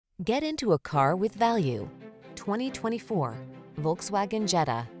Get into a car with value. 2024 Volkswagen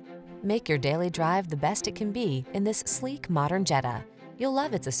Jetta. Make your daily drive the best it can be in this sleek, modern Jetta. You'll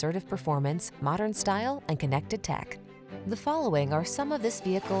love its assertive performance, modern style, and connected tech. The following are some of this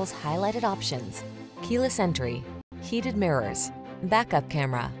vehicle's highlighted options: keyless entry, heated mirrors, backup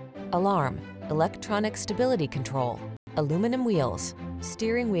camera, alarm, electronic stability control, aluminum wheels,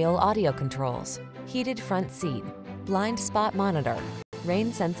 steering wheel audio controls, heated front seat, blind spot monitor,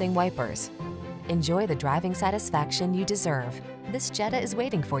 rain sensing wipers. Enjoy the driving satisfaction you deserve. This Jetta is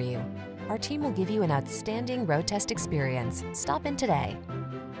waiting for you. Our team will give you an outstanding road test experience. Stop in today.